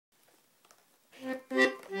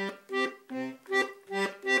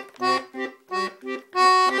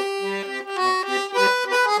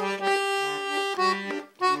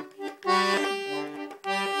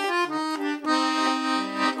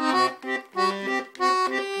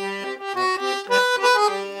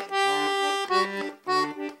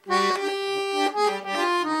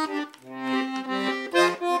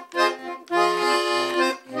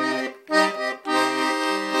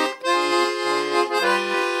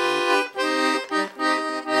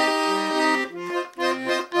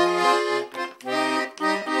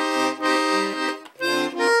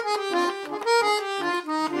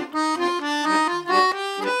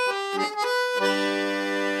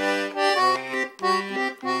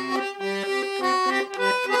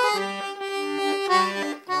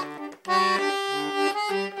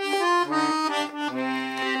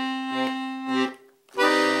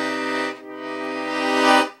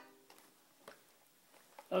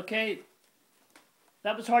Okay,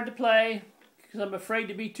 that was hard to play because I'm afraid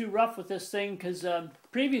to be too rough with this thing because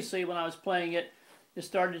previously when I was playing it, it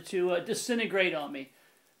started to disintegrate on me.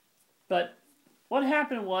 But what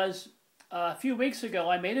happened was a few weeks ago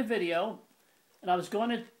I made a video and I was going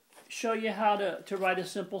to show you how to write a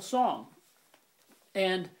simple song.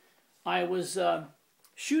 And I was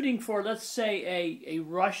shooting for, let's say, a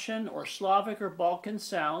Russian or Slavic or Balkan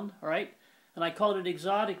sound, all right? And I called it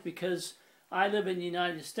exotic because I live in the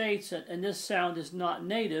United States and this sound is not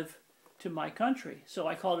native to my country. So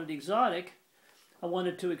I called it exotic. I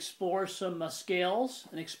wanted to explore some scales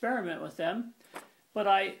and experiment with them. But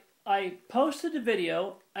I posted the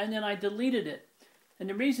video and then I deleted it. And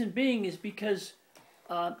the reason being is because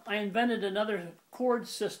I invented another chord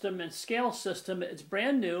system and scale system. It's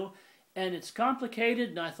brand new and it's complicated,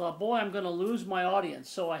 and I thought, boy, I'm going to lose my audience.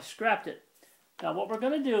 So I scrapped it. Now what we're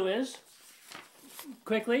going to do is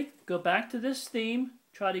quickly go back to this theme,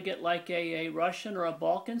 try to get like a Russian or a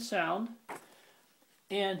Balkan sound,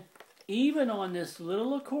 and even on this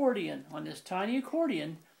little accordion, on this tiny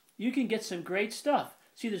accordion, you can get some great stuff.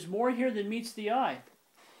 See, there's more here than meets the eye.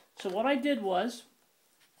 So what I did was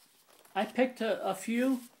I picked a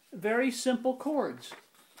few very simple chords.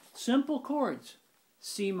 Simple chords.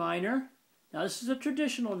 C minor. Now this is a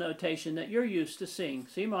traditional notation that you're used to seeing.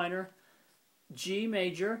 C minor, G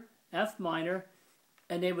major, F minor,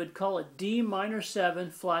 and they would call it D minor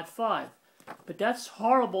 7 flat 5. But that's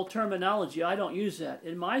horrible terminology. I don't use that.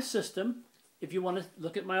 In my system, if you want to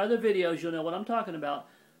look at my other videos, you'll know what I'm talking about.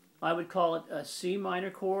 I would call it a C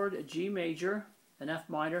minor chord, a G major, an F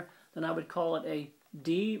minor. Then I would call it a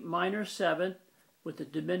D minor 7 with a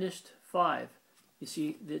diminished 5. You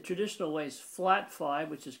see, the traditional way is flat 5,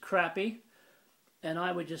 which is crappy, and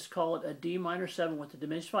I would just call it a D minor 7 with a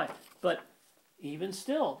diminished 5. But even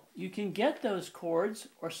still, you can get those chords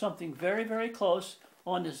or something very, very close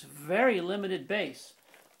on this very limited bass.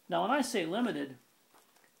 Now, when I say limited,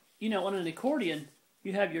 you know, on an accordion,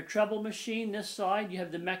 you have your treble machine this side, you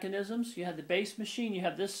have the mechanisms, you have the bass machine, you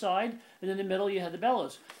have this side, and in the middle you have the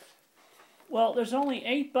bellows. Well, there's only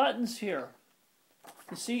 8 buttons here.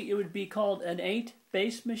 You see, it would be called an 8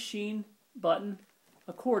 bass machine button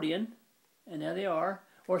accordion, and there they are.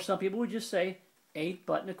 Or some people would just say 8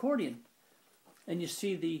 button accordion. And you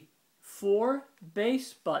see the 4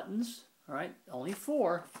 bass buttons, all right, only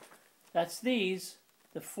 4. That's these,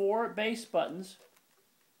 the 4 bass buttons.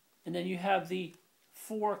 And then you have the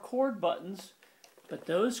 4 chord buttons. But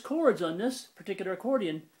those chords on this particular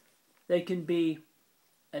accordion, they can be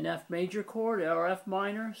an F major chord, or F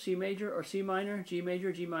minor, C major, or C minor, G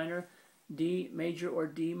major, G minor, D major, or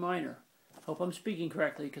D minor. Hope I'm speaking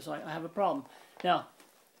correctly because I have a problem. Now,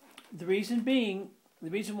 the reason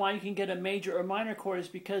why you can get a major or minor chord is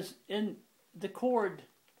because in the chord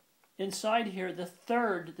inside here,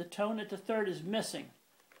 the tone at the third is missing.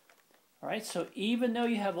 All right, so even though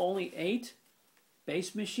you have only 8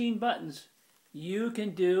 bass machine buttons, you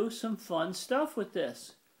can do some fun stuff with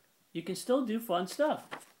this. You can still do fun stuff.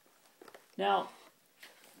 Now,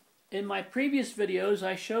 in my previous videos,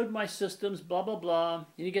 I showed my systems, blah, blah, blah.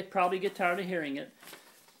 You probably get tired of hearing it.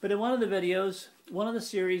 But in one of the videos, one of the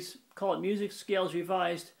series, called Music Scales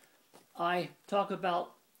Revised, I talk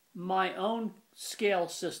about my own scale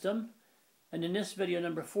system. And in this video,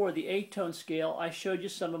 number 4, the 8-tone scale, I showed you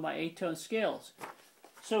some of my 8-tone scales.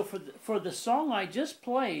 So for the song I just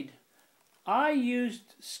played, I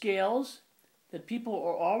used scales that people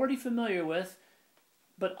are already familiar with,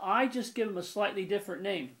 but I just give them a slightly different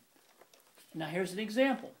name. Now here's an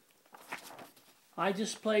example. I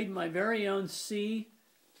just played my very own C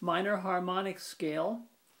minor harmonic scale.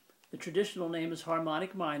 The traditional name is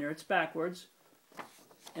harmonic minor. It's backwards.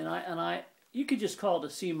 And you could just call it a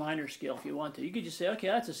C minor scale if you want to. You could just say, okay,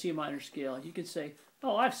 that's a C minor scale. You could say,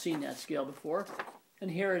 oh, I've seen that scale before. And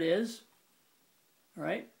here it is. All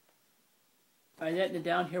right. All right, and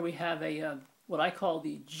down here we have a what I call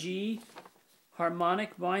the G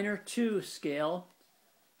harmonic minor 2 scale.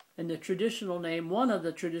 And the traditional name, one of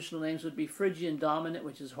the traditional names would be Phrygian dominant,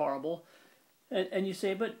 which is horrible. And you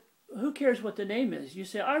say, but who cares what the name is? You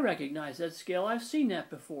say, I recognize that scale. I've seen that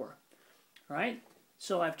before. All right?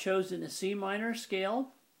 So I've chosen a C minor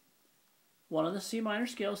scale, one of the C minor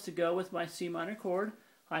scales to go with my C minor chord.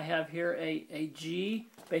 I have here a G,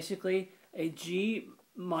 basically a G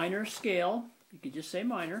minor scale. You could just say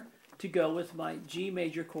minor, to go with my G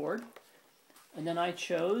major chord. And then I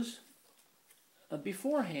chose,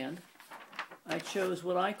 beforehand, I chose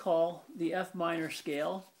what I call the F minor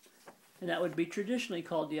scale. And that would be traditionally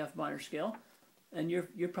called the F minor scale. And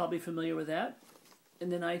you're probably familiar with that.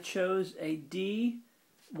 And then I chose a D,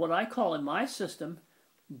 what I call in my system,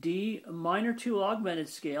 D minor 2 augmented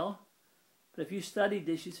scale. But if you studied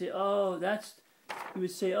this, you'd say, oh, you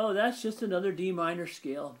would say, oh, that's just another D minor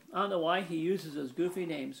scale. I don't know why he uses those goofy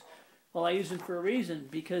names. Well, I use them for a reason,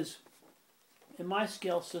 because in my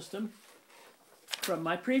scale system, from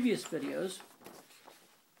my previous videos,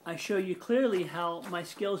 I show you clearly how my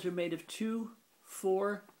scales are made of 2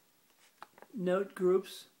 4-note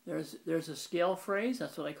groups. There's a scale phrase,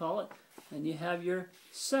 that's what I call it, and you have your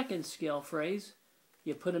second scale phrase.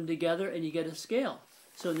 You put them together and you get a scale.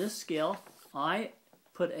 So in this scale, I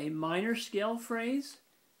put a minor scale phrase,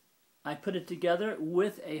 I put it together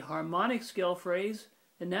with a harmonic scale phrase,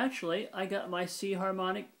 and naturally I got my C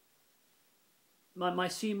harmonic, my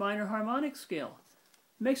C minor harmonic scale.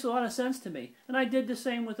 It makes a lot of sense to me. And I did the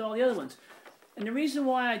same with all the other ones. And the reason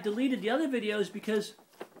why I deleted the other videos is because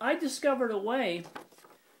I discovered a way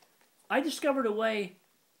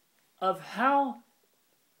of how,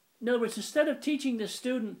 in other words, instead of teaching the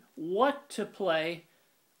student what to play,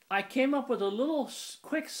 I came up with a little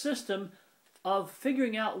quick system of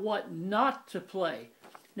figuring out what not to play.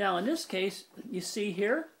 Now in this case, you see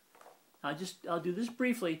here, I'll do this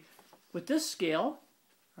briefly. With this scale,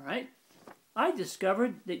 all right, I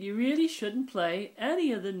discovered that you really shouldn't play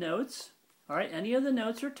any of the notes, all right, any of the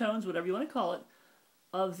notes or tones, whatever you want to call it,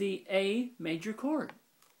 of the A major chord.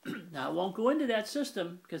 Now I won't go into that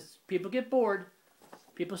system because people get bored.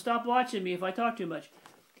 People stop watching me if I talk too much.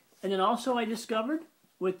 And then also I discovered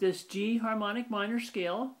with this G harmonic minor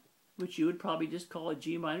scale, which you would probably just call a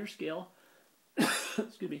G minor scale,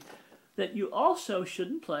 excuse me, that you also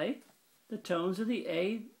shouldn't play the tones of the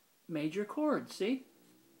A major chord, see?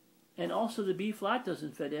 And also the B flat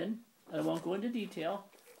doesn't fit in. I won't go into detail.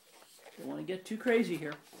 Don't want to get too crazy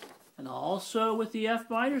here. And also with the F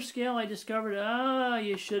minor scale, I discovered,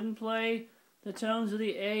 you shouldn't play the tones of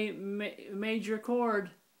the A major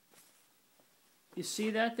chord. You see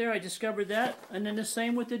that there? I discovered that. And then the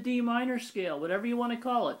same with the D minor scale, whatever you want to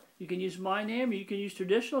call it. You can use my name or you can use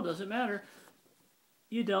traditional, doesn't matter.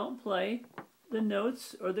 You don't play the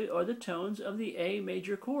notes or the tones of the A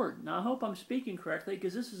major chord. Now I hope I'm speaking correctly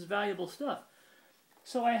because this is valuable stuff.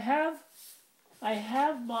 So I have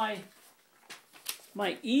my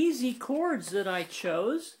easy chords that I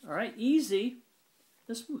chose. All right, easy.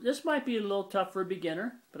 This might be a little tough for a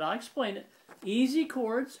beginner, but I'll explain it. Easy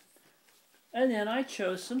chords. And then I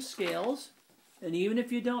chose some scales. And even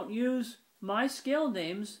if you don't use my scale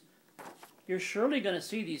names, you're surely going to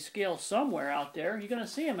see these scales somewhere out there. You're going to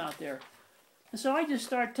see them out there. And so I just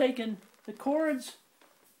start taking the chords,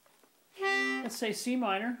 let's say C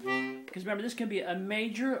minor, because remember this can be a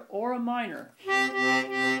major or a minor.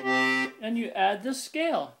 And you add the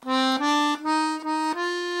scale.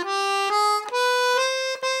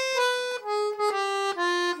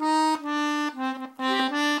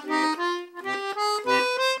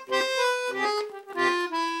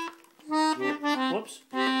 Whoops.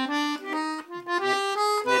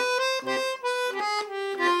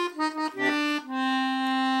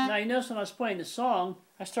 Now you notice when I was playing the song,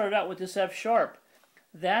 I started out with this F sharp.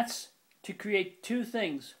 That's to create two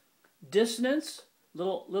things. Dissonance,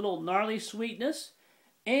 little gnarly sweetness,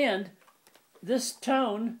 and this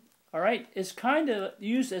tone, all right, is kind of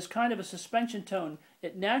used as kind of a suspension tone.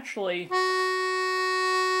 It naturally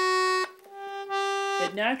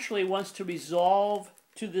wants to resolve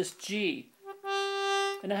to this G.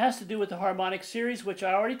 And it has to do with the harmonic series, which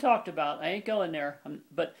I already talked about. I ain't going there,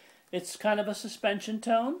 but it's kind of a suspension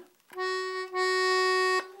tone.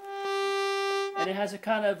 And it has a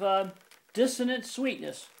kind of dissonant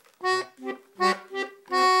sweetness.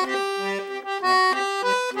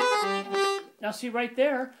 Now see right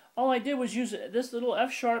there, all I did was use this little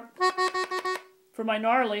F sharp for my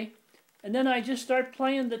gnarly, and then I just start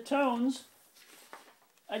playing the tones.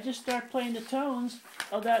 I just start playing the tones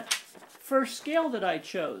of that first scale that I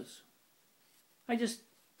chose. I just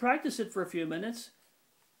practice it for a few minutes,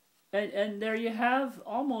 and there you have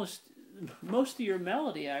almost most of your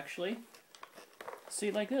melody actually.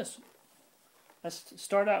 See, like this. Let's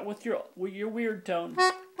start out with your weird tone.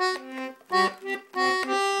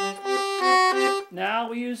 Now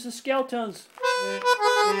we use the scale tones.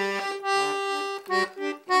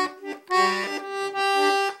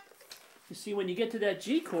 You see, when you get to that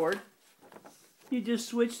G chord, you just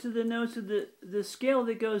switch to the notes of the scale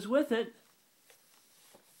that goes with it,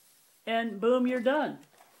 and boom, you're done.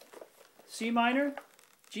 C minor,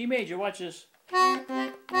 G major, watch this.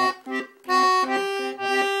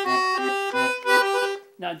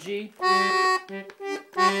 Now G.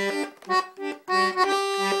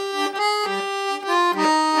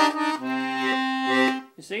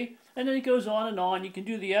 You see? And then it goes on and on. You can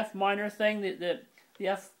do the F minor thing, the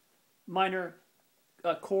F minor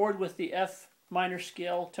a chord with the F minor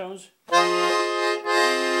scale tones.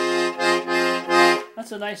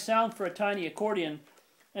 That's a nice sound for a tiny accordion.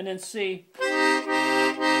 And then C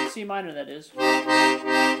minor, that is.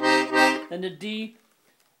 And the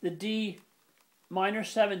D minor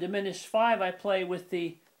 7 diminished 5 I play with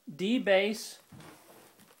the D bass,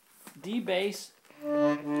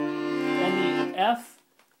 and the F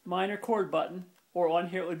minor chord button, or on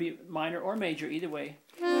here it would be minor or major, either way.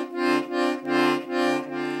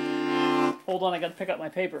 Hold on, I got to pick up my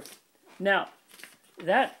paper. Now,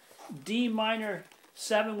 that D minor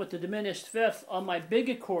 7 with the diminished 5th on my big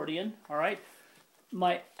accordion, all right,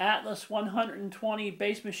 my Atlas 120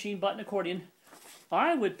 bass machine button accordion,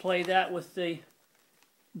 I would play that with the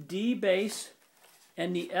D bass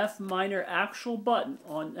and the F minor actual button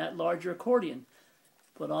on that larger accordion.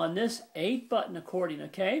 But on this 8-button accordion,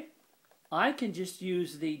 okay, I can just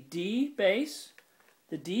use the D bass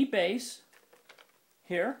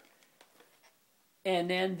here, and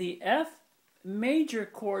then the F major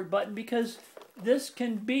chord button, because this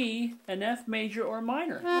can be an F major or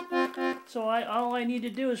minor. So all I need to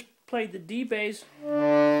do is play the D bass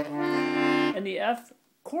and the F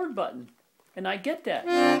chord button, and I get that.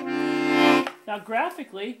 Now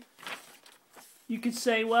graphically, you could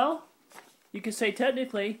say, well, you could say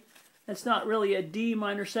technically that's not really a D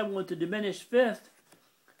minor 7 with the diminished 5th.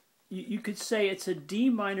 You could say it's a D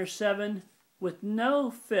minor 7 with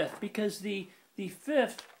no 5th, because the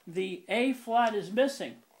 5th, the A flat, is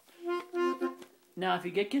missing. Now if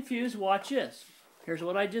you get confused, watch this. Here's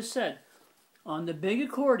what I just said. On the big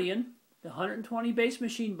accordion, the 120 bass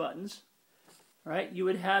machine buttons, right, you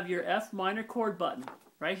would have your F minor chord button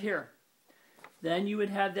right here. Then you would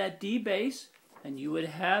have that D bass, and you would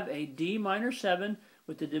have a D minor 7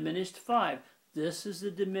 with the diminished 5. This is the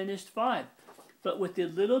diminished 5. But with the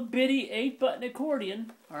little bitty 8-button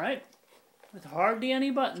accordion, all right, with hardly any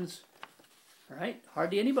buttons, all right,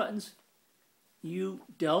 hardly any buttons, you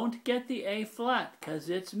don't get the A flat because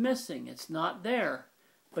it's missing. It's not there.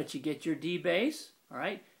 But you get your D bass, all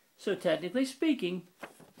right? So technically speaking,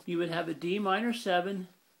 you would have a D minor 7.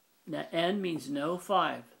 Now N means no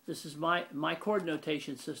 5. This is my chord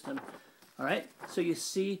notation system, all right? So you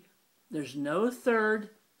see there's no third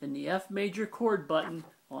in the F major chord button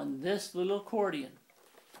on this little accordion.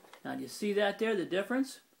 Now do you see that there, the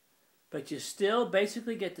difference? But you still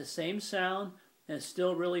basically get the same sound, and it's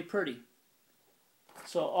still really pretty.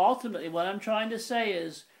 So ultimately what I'm trying to say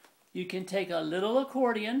is you can take a little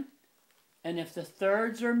accordion, and if the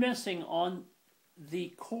thirds are missing on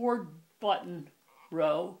the chord button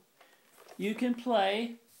row, you can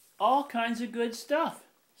play all kinds of good stuff.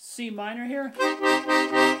 C minor here,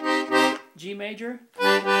 G major,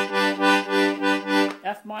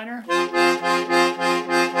 F minor,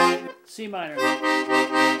 C minor,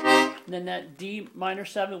 and then that D minor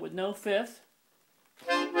 7 with no 5th.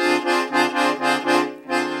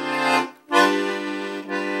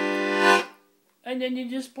 And then you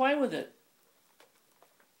just play with it.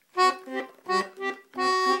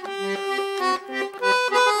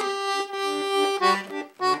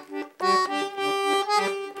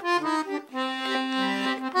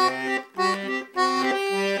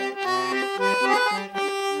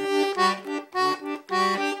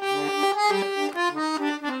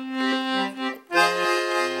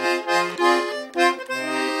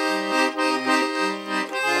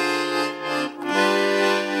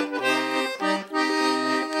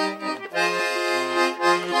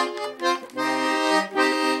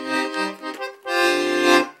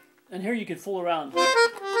 And here you can fool around.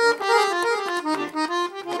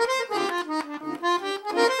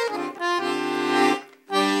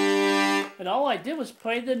 And all I did was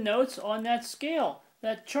play the notes on that scale,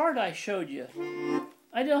 that chart I showed you. You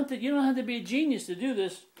don't have to be a genius to do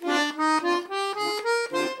this.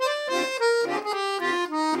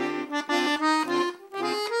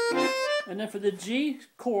 And then for the G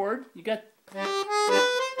chord, you got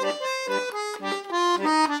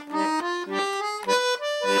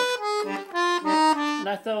and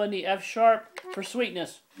I throw in the F sharp for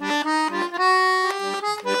sweetness. And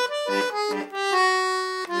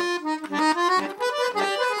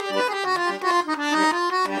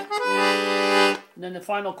then the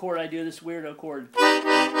final chord I do this weirdo chord,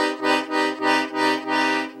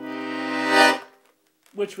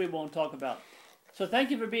 which we won't talk about. So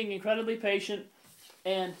thank you for being incredibly patient,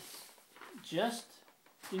 and just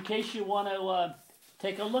in case you want to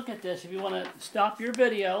take a look at this, if you want to stop your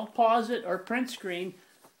video, pause it, or print screen,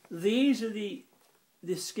 these are the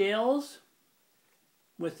scales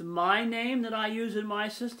with my name that I use in my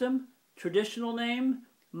system, traditional name,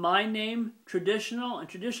 my name, traditional, and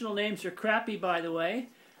traditional names are crappy, by the way.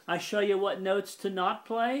 I show you what notes to not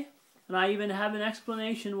play, and I even have an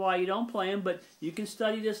explanation why you don't play them, but you can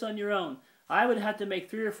study this on your own. I would have to make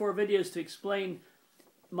 3 or 4 videos to explain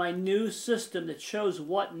my new system that shows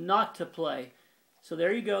what not to play. So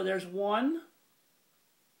there you go, there's one.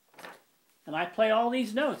 And I play all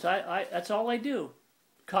these notes. That's all I do.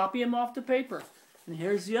 Copy them off the paper. And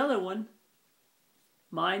here's the other one.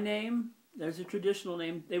 My name, there's a traditional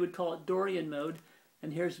name. They would call it Dorian mode.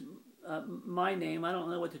 And here's my name. I don't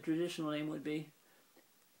know what the traditional name would be.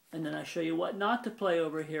 And then I show you what not to play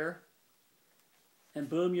over here. And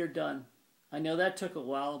boom, you're done. I know that took a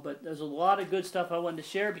while, but there's a lot of good stuff I wanted to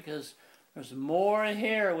share because there's more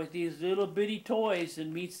here with these little bitty toys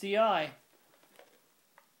than meets the eye.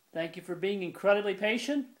 Thank you for being incredibly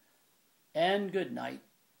patient, and good night.